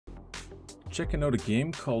checking out a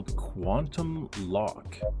game called Quantum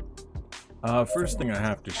Lock. First thing I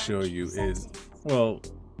have to show you is, well,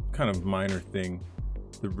 kind of minor thing.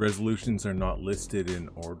 The resolutions are not listed in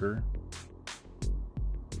order.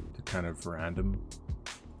 They're kind of random.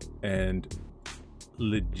 And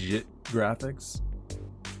legit graphics.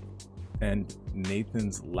 And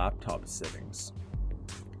Nathan's laptop settings.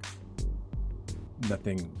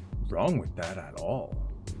 Nothing wrong with that at all.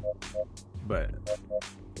 But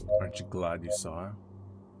aren't you glad you saw it?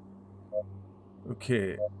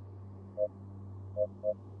 Okay.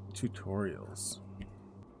 Tutorials.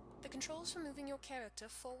 The controls for moving your character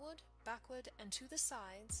forward, backward, and to the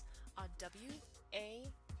sides are W,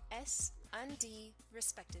 A, S, and D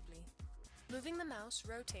respectively. Moving the mouse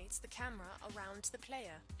rotates the camera around the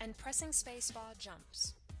player, and pressing spacebar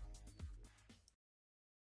jumps.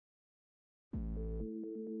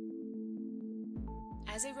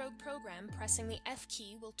 As a rogue program, pressing the F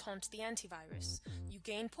key will taunt the antivirus. You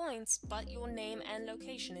gain points, but your name and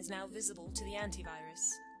location is now visible to the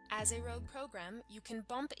antivirus. As a rogue program, you can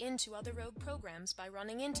bump into other rogue programs by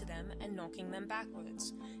running into them and knocking them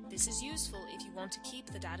backwards. This is useful if you want to keep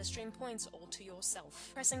the data stream points all to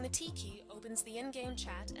yourself. Pressing the T key opens the in-game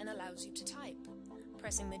chat and allows you to type.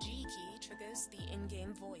 Pressing the G key triggers the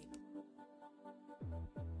in-game VoIP.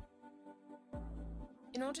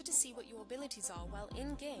 In order to see what your abilities are while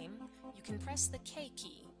in-game, you can press the K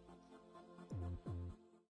key.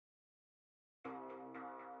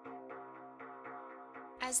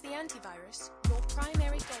 As the antivirus, your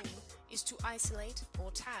primary goal is to isolate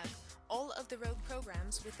or tag all of the rogue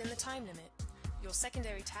programs within the time limit. Your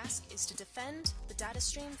secondary task is to defend the data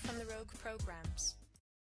stream from the rogue programs.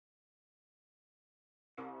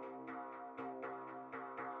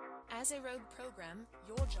 As a rogue program,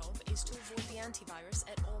 your job is to avoid the antivirus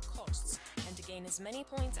at all costs and to gain as many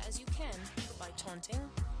points as you can by taunting,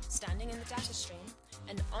 standing in the data stream,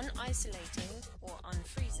 and unisolating or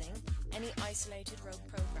unfreezing any isolated rogue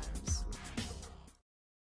programs.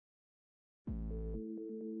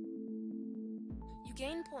 You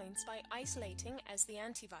gain points by isolating as the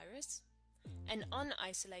antivirus and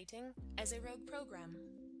unisolating as a rogue program.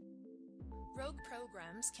 Rogue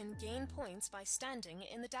programs can gain points by standing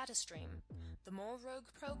in the data stream. The more rogue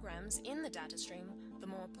programs in the data stream, the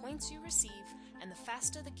more points you receive and the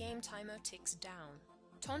faster the game timer ticks down.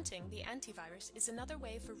 Taunting the antivirus is another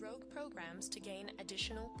way for rogue programs to gain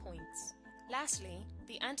additional points. Lastly,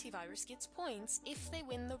 the antivirus gets points if they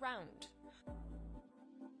win the round.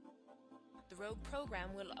 The rogue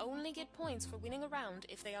program will only get points for winning a round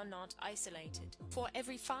if they are not isolated. For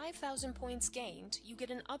every 5,000 points gained, you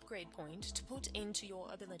get an upgrade point to put into your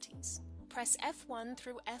abilities. Press F1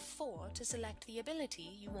 through F4 to select the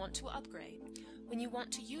ability you want to upgrade. When you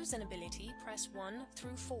want to use an ability, press 1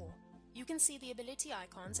 through 4. You can see the ability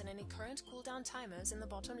icons and any current cooldown timers in the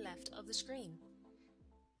bottom left of the screen.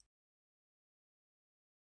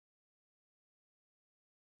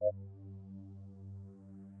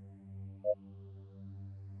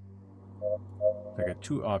 I got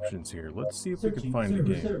two options here. Let's see if we can find the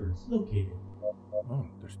game. Servers located. Oh,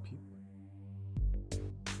 there's people.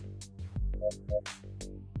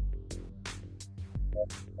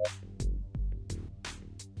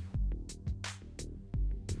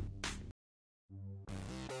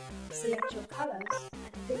 Select your colors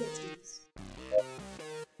and abilities.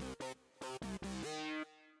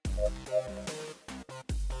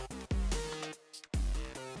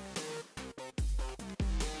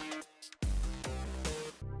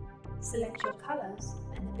 Select your colors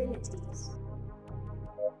and abilities.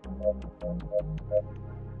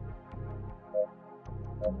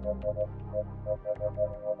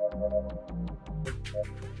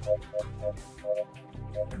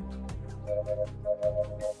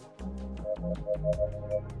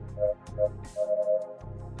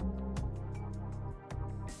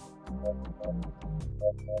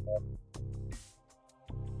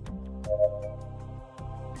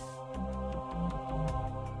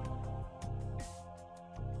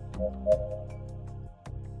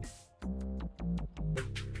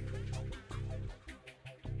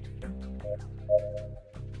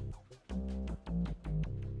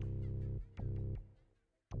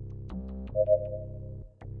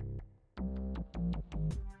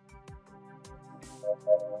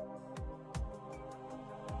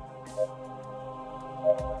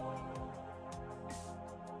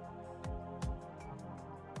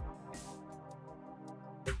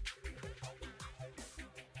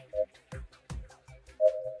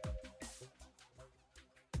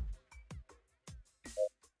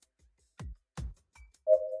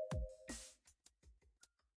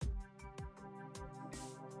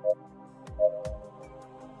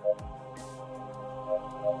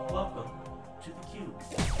 Welcome to the cube.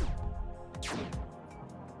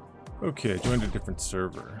 Okay, I joined a different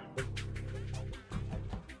server.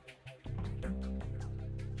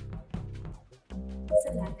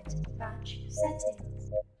 Select batch settings.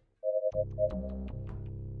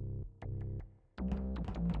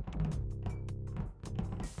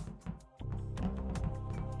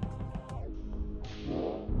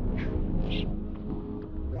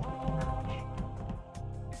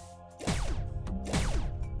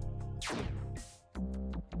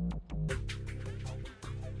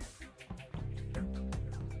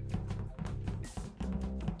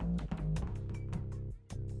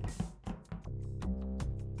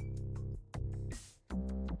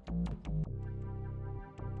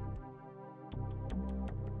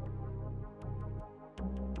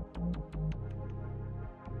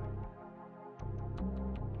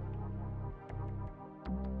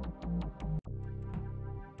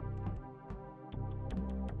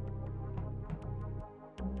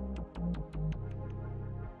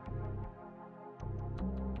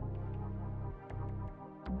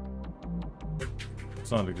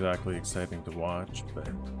 It's not exactly exciting to watch, but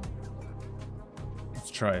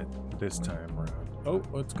let's try it this time around. Oh,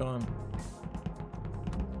 it's gone.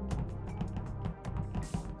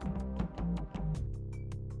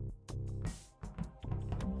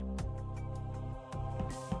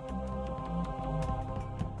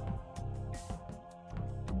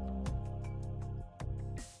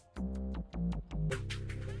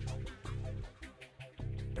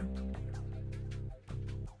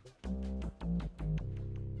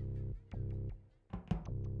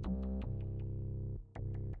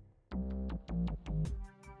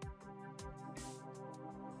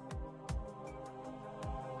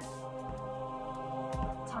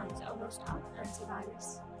 Time's almost up,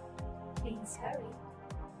 antivirus. Please hurry.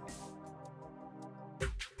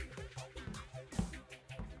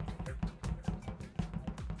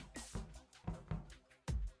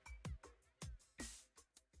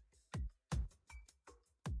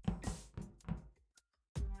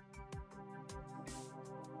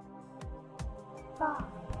 Five,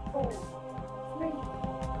 4, 3,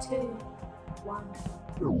 2, 1.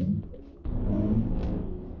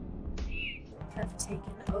 Have taken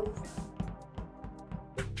over.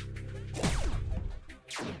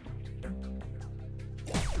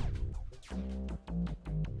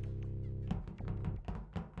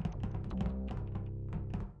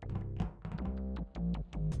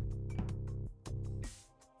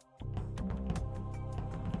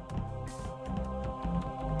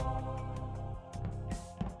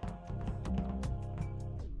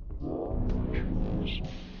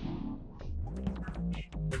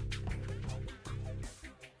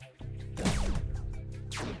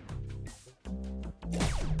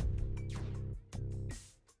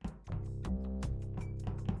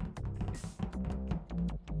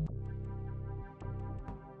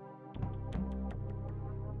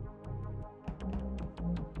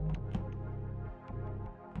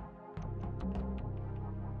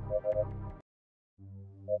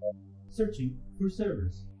 Searching for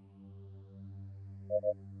servers.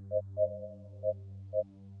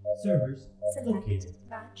 Servers located. Select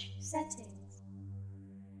batch settings.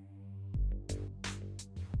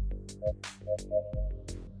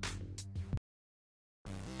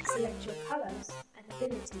 Select your colors and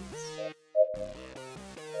abilities.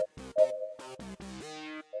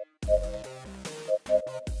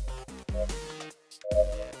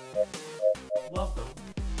 Welcome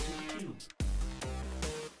to the cube.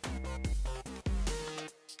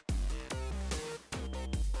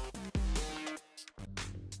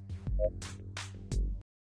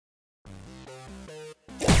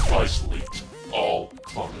 Isolate all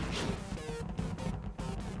clutters.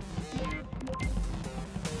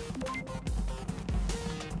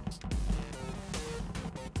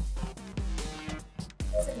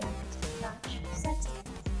 Select batch settings.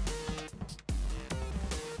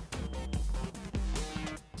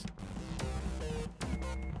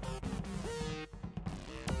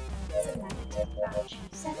 Select batch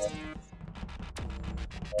settings.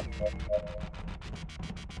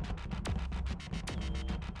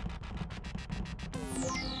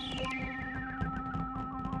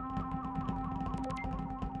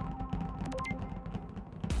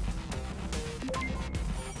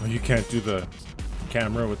 Oh, you can't do the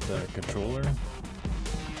camera with the controller?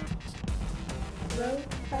 Rogue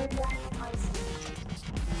program isolated.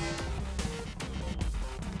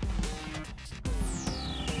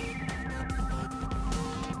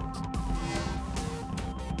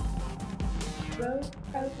 Rogue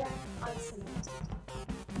program isolated.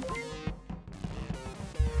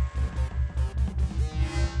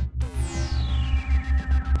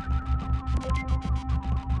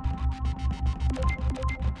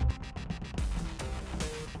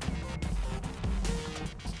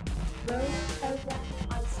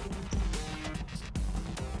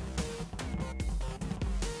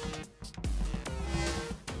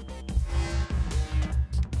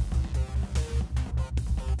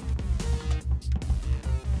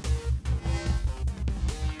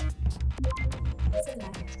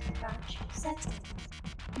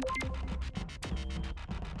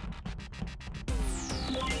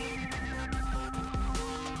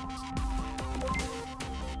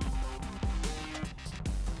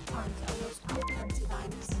 Find almost all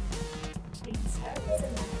antivirus. Insert,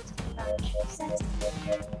 select, launch, setting.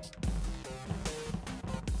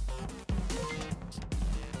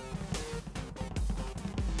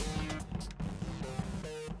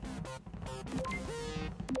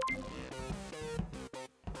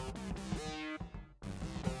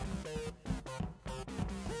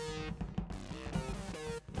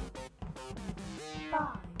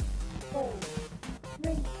 Five, four,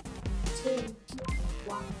 three, two,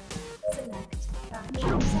 one. Select launch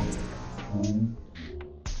setting.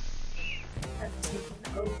 Have taken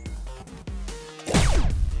over.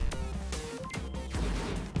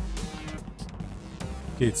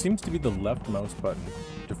 Okay, it seems to be the left mouse button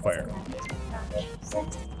to fire. Select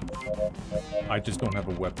launch setting. I just don't have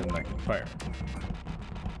a weapon that can fire.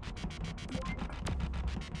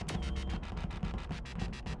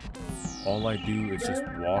 All I do is just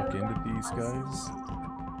walk into these guys.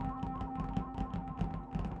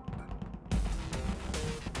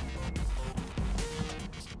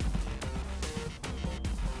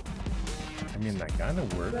 I mean, that kind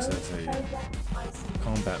of works as a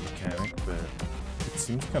combat mechanic, but it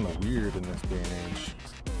seems kind of weird in this day and age.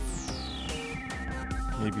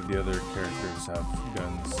 Maybe the other characters have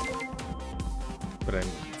guns, but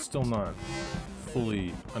I'm still not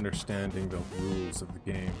fully understanding the rules of the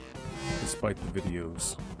game, despite the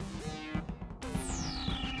videos.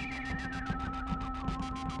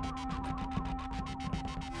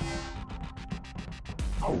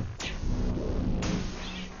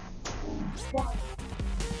 One.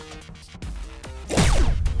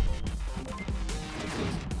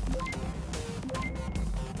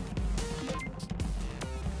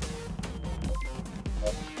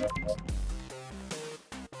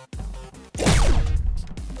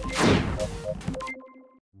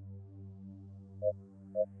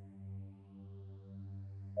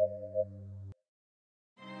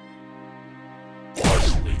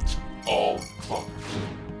 Isolate all clockers.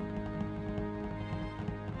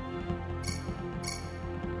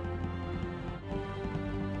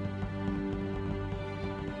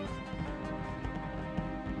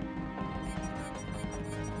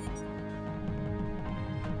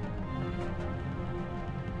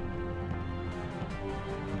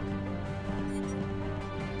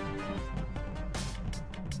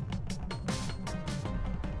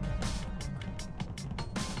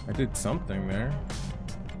 I did something there.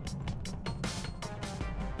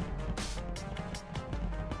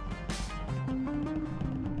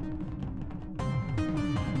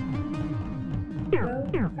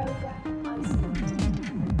 Road program isolated.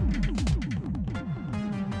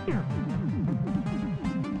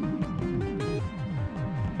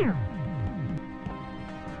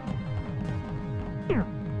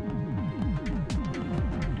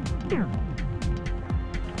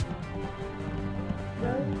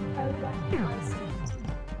 Road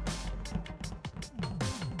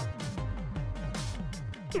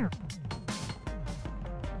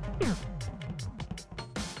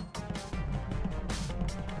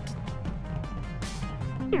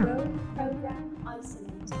program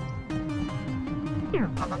isolated.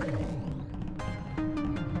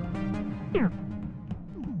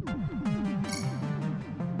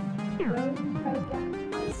 Road program isolated. Road program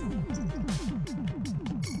isolated.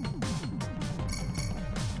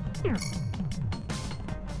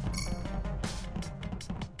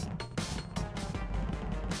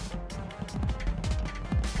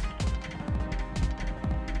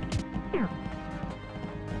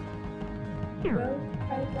 Road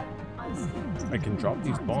program isolated. I can drop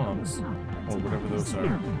these bombs, or whatever those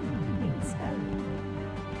are.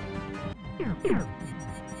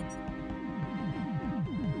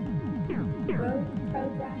 Road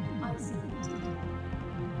program isolated.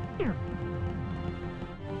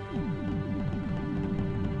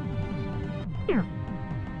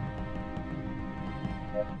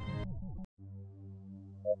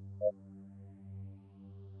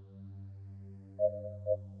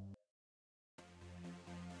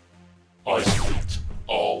 Isolate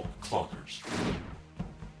all clockers.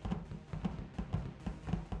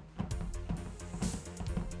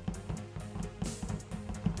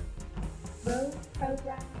 Road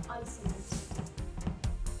program isolated.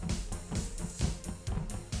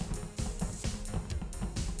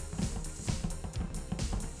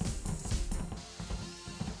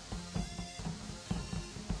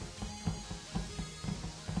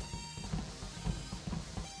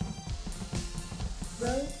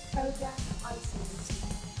 Road program isolated.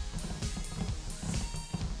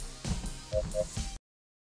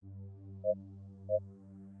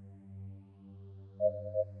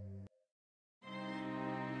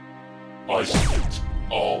 Isolate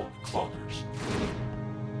all clockers.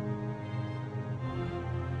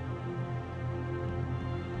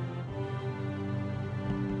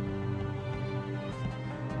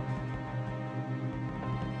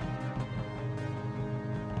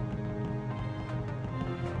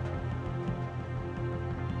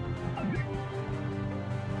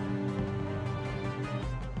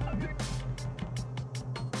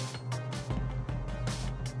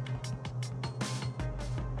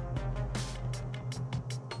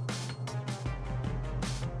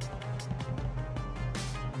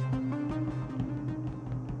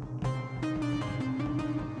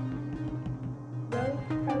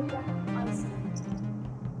 Rogue program isolated.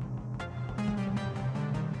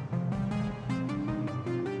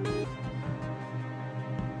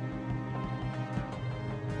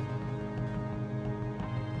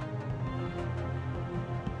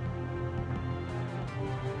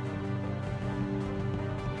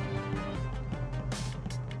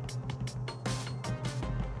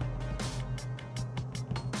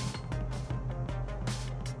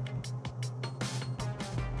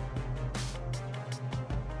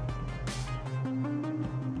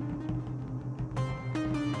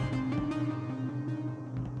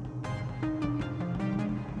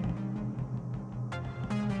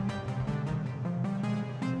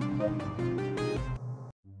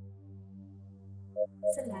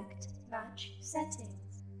 Select match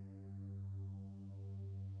settings.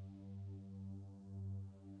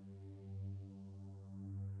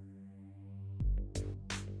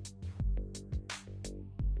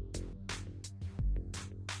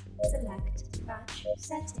 Select match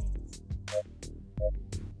settings.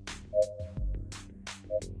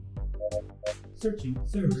 Searching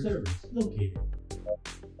servers located.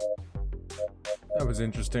 That was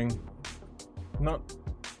interesting. Not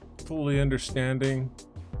fully understanding,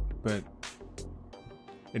 but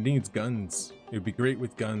it needs guns. It'd be great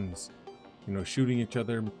with guns. You know, shooting each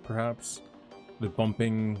other, perhaps. The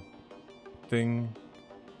bumping thing.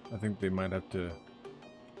 I think they might have to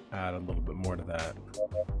add a little bit more to that.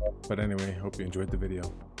 But anyway, hope you enjoyed the video.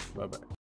 Bye-bye.